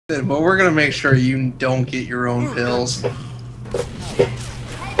But we're gonna make sure you don't get your own pills.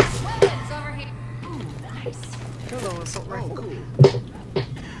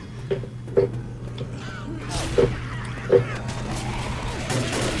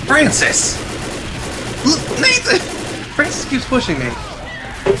 Francis! Nathan! Francis keeps pushing me.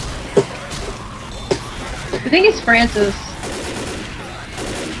 I think it's Francis.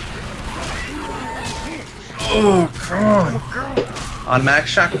 Oh, come on. Automatic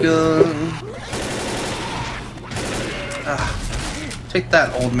shotgun. Take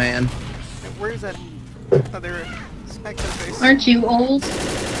that, old man. Where is that? Oh, there. Smack their face. Aren't you old?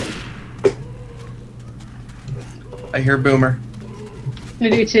 I hear Boomer. I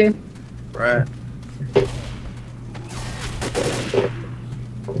do too. Right.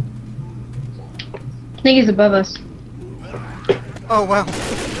 I think he's above us. Oh, wow.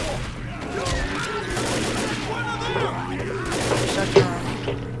 Shut your arm.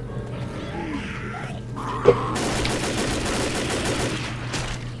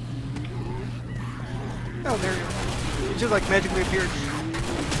 Oh, there you go. It just like magically appeared.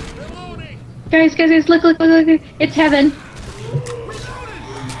 Guys, look, it's heaven. You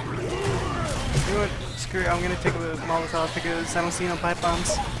know what? Screw it, I'm gonna take a Molotov because I don't see no pipe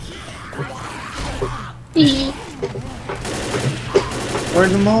bombs. Where are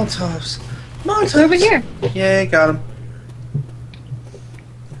the Molotovs? Molotovs! Over here. Yay, got him.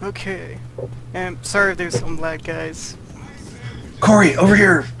 Okay. And sorry if there's some lag, guys. Corey, over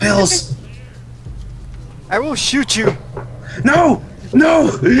here! Pills! I will shoot you! No!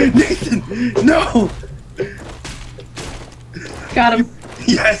 No! Nathan! No! Got him.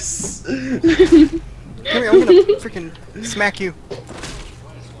 Yes! Come here, I'm gonna freaking smack you.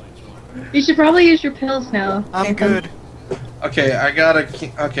 You should probably use your pills now. I'm good. Okay, I gotta...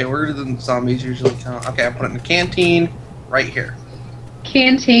 Okay, where do the zombies usually come? Okay, I put it in the canteen right here.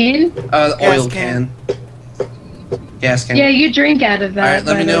 Canteen? The oil can. Gas can. Yeah, you drink out of that. Alright,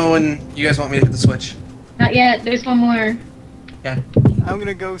 let me know when you guys want me to hit the switch. Not yet. There's one more. Yeah. I'm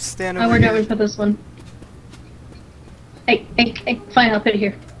gonna go stand Oh, over we're here. not gonna put this one. Hey, fine, I'll put it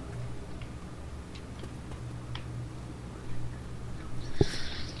here.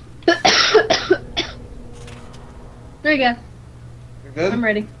 There you go. You're good? I'm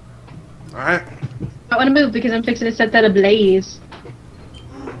ready. Alright. I want to move because I'm fixing to set that ablaze.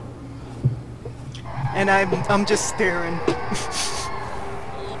 And I'm just staring.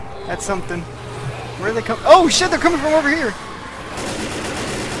 That's something. Where are they coming? Oh shit, they're coming from over here!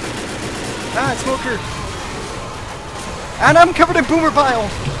 Ah, smoker! And I'm covered in boomer bile!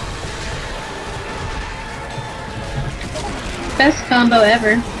 Best combo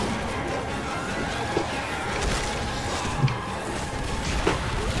ever.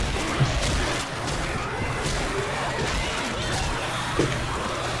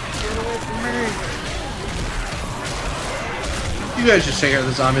 Get away from me! You guys just take out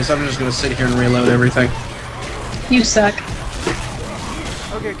the zombies. I'm just gonna sit here and reload everything. You suck.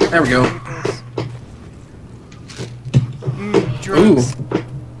 Okay, There we go. Drugs. Ooh.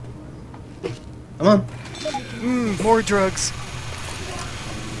 Come on. More drugs.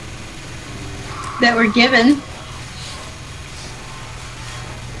 That we're given.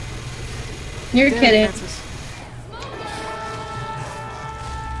 You're Damn, kidding. Francis.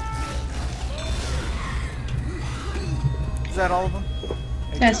 Is that all of them?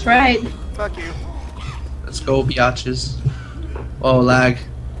 That's right. Fuck you. Let's go, biatches. Whoa, lag.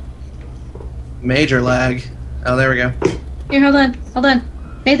 Major lag. Oh, there we go. Here, hold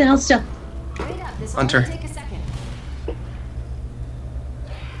on. Nathan, hold still. Hunter.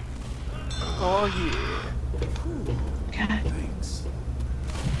 Oh yeah. God.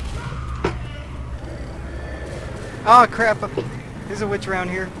 Oh crap. There's a witch around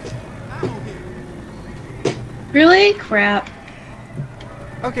here. Really? Crap.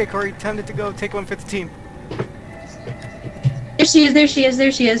 Okay, Corey, time to go take one for the team. There she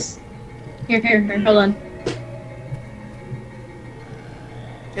is. Here, hold on.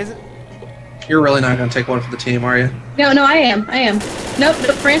 Is it? You're really not gonna take one for the team, are you? No, I am. Nope,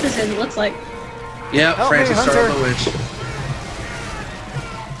 Francis is, it looks like. Yep, Help me, Francis started Hunter. the witch.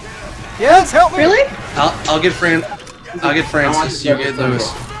 Yes, help me! Really? I'll get Francis. You get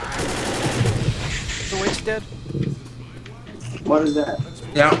Lewis. Is the witch dead? What is that?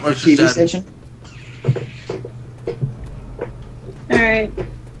 Yeah, we're TV dead. station? Alright.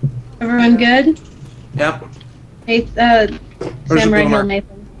 Everyone good? Yep. Hey, Where's the Samurai boomer? Hill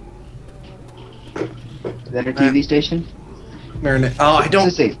Nathan. Is that a TV station? Marinate. Oh, I don't.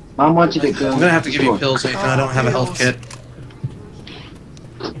 Let's see. Mom wants you to go. I'm gonna have to give you Sure. pills, Nathan. I don't have a health kit.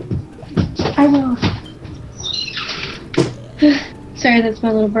 I will. Sorry, Sorry, that's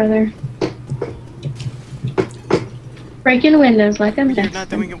my little brother. Breaking windows like I'm You're not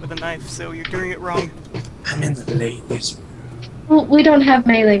doing it with a knife, so you're doing it wrong. I'm in the ladies. Well, we don't have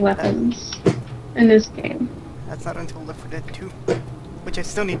melee weapons in this game. That's not until Left 4 Dead 2, which I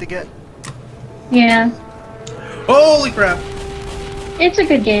still need to get. Yeah. Holy crap! It's a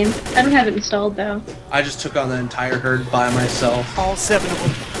good game. I don't have it installed though. I just took on the entire herd by myself. All 7 of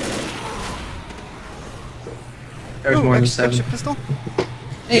them. There's Ooh, more than extra 7. pistol?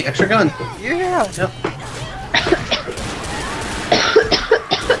 Hey, extra gun. Yeah! Yep.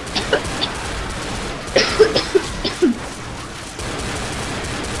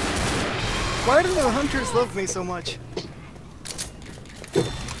 Why do the hunters love me so much?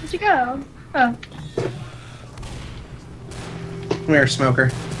 Where'd you go? Oh. Come here, smoker.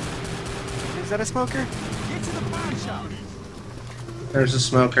 Is that a smoker? There's a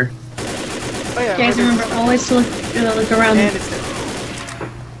smoker. Oh yeah, Guys, right remember always to look around. and it's dead.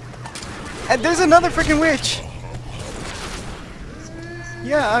 And there's another freaking witch!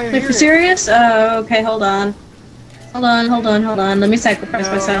 Yeah, I Wait, hear for it. serious? Oh, okay, hold on. Hold on. Let me sacrifice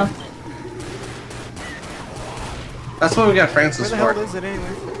No. myself. That's what we got Where Francis the hell for. is it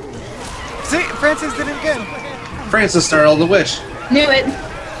anyway? See, Francis did it again! Francis startled the witch. Knew it.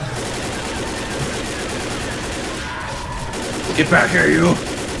 Get back here, you!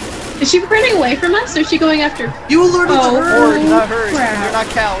 Is she running away from us, or is she going after? You alerted Oh. the herd! Or not hers, crap. you're not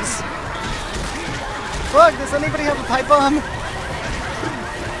cows. Look, does anybody have a pipe bomb?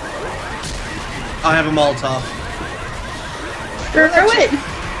 I have a Molotov. Throw it.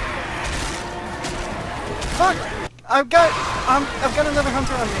 Fuck! I've got another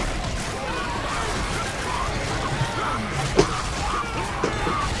hunter on me.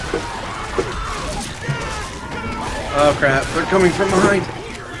 Oh crap, they're coming from behind.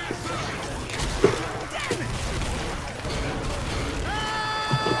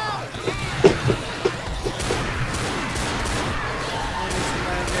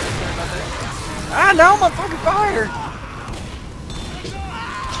 Ah, now I'm on fucking fire!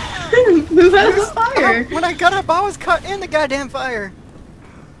 Move out of the fire. When I got up, I was caught in the goddamn fire.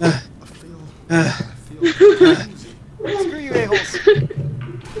 Screw you, a-holes.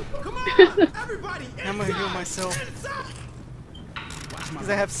 I'm gonna heal myself. Because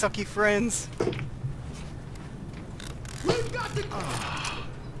I have sucky friends.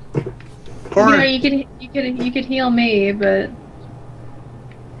 Corey. You could heal me, but.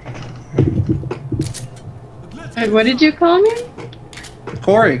 Wait, what did you call me?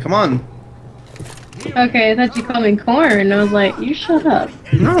 Corey, come on. Okay, I thought you called me Corn. I was like, you shut up.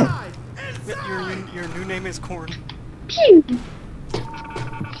 No. Your new name is Corn. Pew!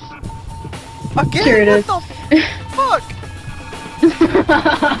 Again? Here it is. What the fuck?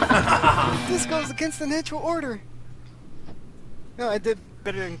 This goes against the natural order. No, I did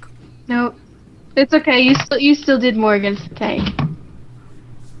better than. No, it's okay. You still did more against the tank.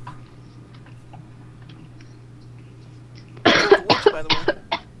 By the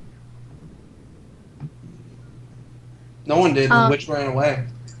way. No one did. The witch ran away.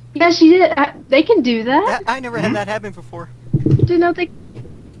 Yeah, she did. They can do that. I never had that happen before. Didn't know they.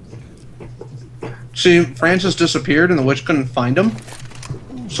 Francis disappeared and the witch couldn't find him.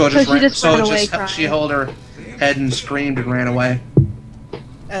 So she just ran away she crying. held her head and screamed and ran away.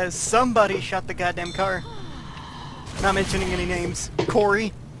 As somebody shot the goddamn car. Not mentioning any names.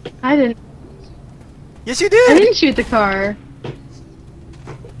 Corey. I didn't. Yes, you I did. didn't shoot the car.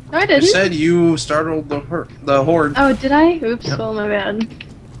 No, I You didn't. said you startled the horde. Oh, did I? Oops. Yep. Oh, my bad.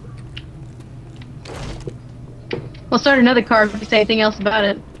 We'll start another car if you say anything else about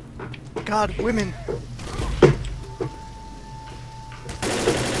it. God, women.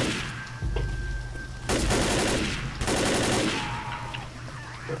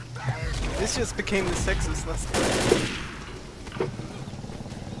 This just became the sexist Let's Play.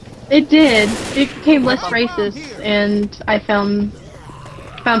 It did. It became less racist, and I found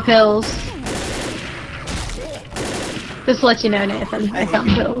pills. Just to let you know, Nathan, I found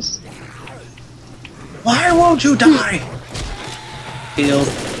pills. Why won't you die? Peeled.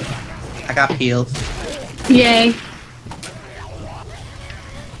 I got peeled. Yay.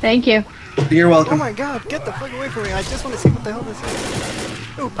 Thank you. You're Oh welcome. my god, get the fuck away from me. I just want to see what the hell this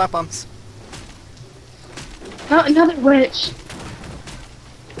is. Ooh, pipe bombs. Oh, another witch.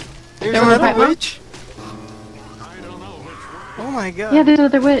 There's There were another pipe bombs? witch? Oh my god. Yeah, there's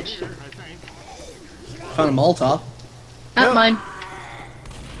another witch. Found a Molotov. Not No. mine.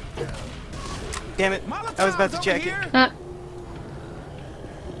 Damn it. I was about to check it.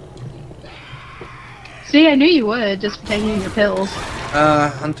 See, I knew you would, just for taking your pills.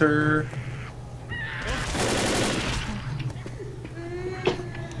 Hunter.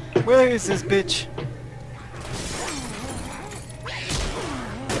 Where is this bitch?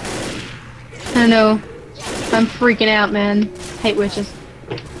 I know. I'm freaking out, man. Hate witches.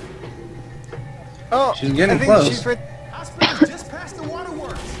 Oh, She's getting I think close. She's right. Hospital's just past the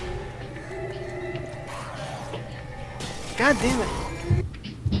waterworks. God damn it.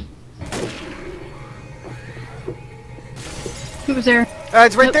 Who was there?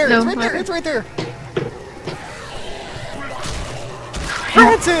 It's right Nope, there. no, It's right there. okay. It's right there.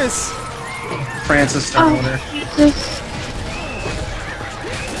 Francis! Francis started with her. Jesus.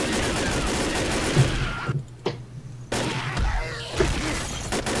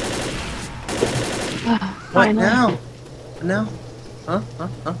 What Finally. now? No? Huh?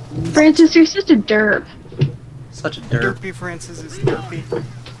 Francis, you're such a derp. Such a derp. Derpy Francis is derpy.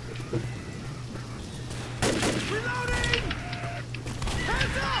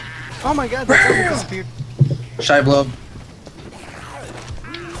 Oh my god, that zombie disappeared. Shy blow.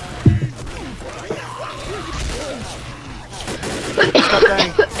 Stop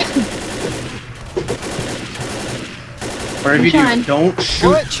dying. Whatever you trying. do, don't shoot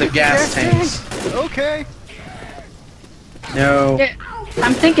What? the Shoot the gas gas tanks. tank? Okay. No. Yeah,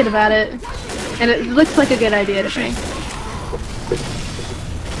 I'm thinking about it, and it looks like a good idea to me.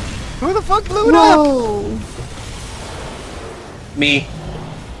 Who the fuck blew it up? Whoa! Me.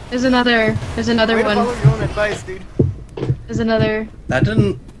 There's another Way to one. follow your own advice, dude. There's another. That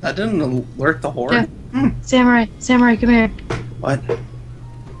didn't alert the horde. Yeah. Samurai, come here. What?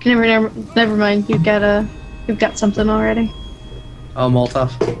 Never mind. You've got something already. Oh,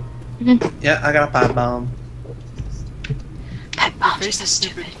 Molotov. Mhm. Yeah, I got a pipe bomb. Pipe bombs are Face so is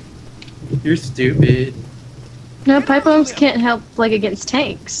stupid. You're stupid. No, pipe bombs can't help like against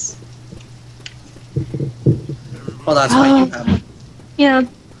tanks. Well, that's why you have one. Yeah,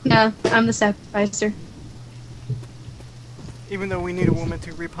 no, I'm the sacrificer. Even though we need a woman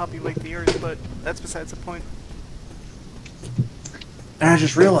to repopulate the earth, but that's besides the point. And I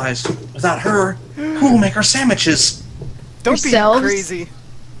just realized, without her, who will make our sandwiches? Don't Yourselves? be crazy.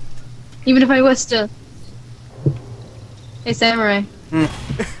 Even if I was to. Hey, samurai.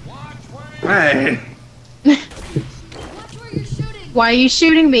 Hey, Why are you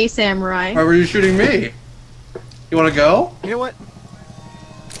shooting me, samurai? why were you shooting me? You want to go? You know what?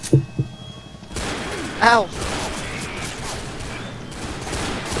 Ow!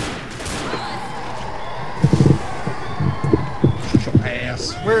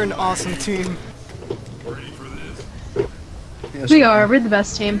 Ass. We're an awesome team. Yes. We are. We're the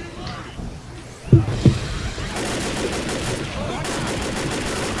best team.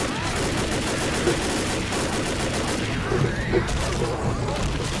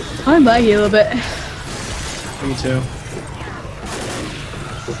 I might heal a bit. Me too.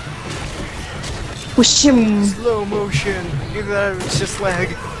 Whoosh him. Slow motion. Either that or it's just lag.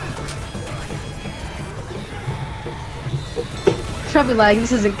 Probably lag.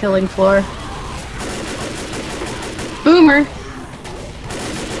 This isn't killing floor. Boomer.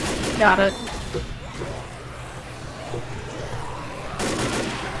 Got it.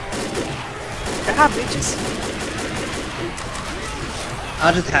 Ah, bitches.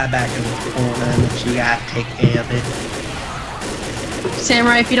 I'll just hide back in the corner and let you guys take care of it.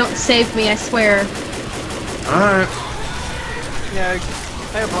 Samurai, if you don't save me, I swear. Alright. Yeah,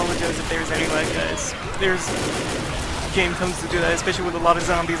 I apologize if there's any lag, guys. There's game comes to do that, especially with a lot of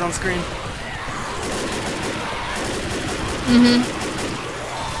zombies on screen.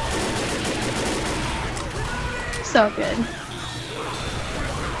 So good.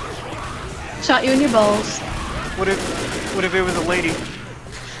 Shot you in your balls. What if it was a lady?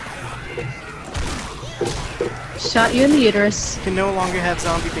 Shot you in the uterus. Can no longer have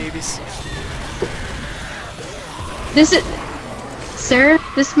zombie babies. This is... Sir,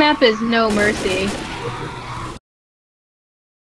 this map is no mercy.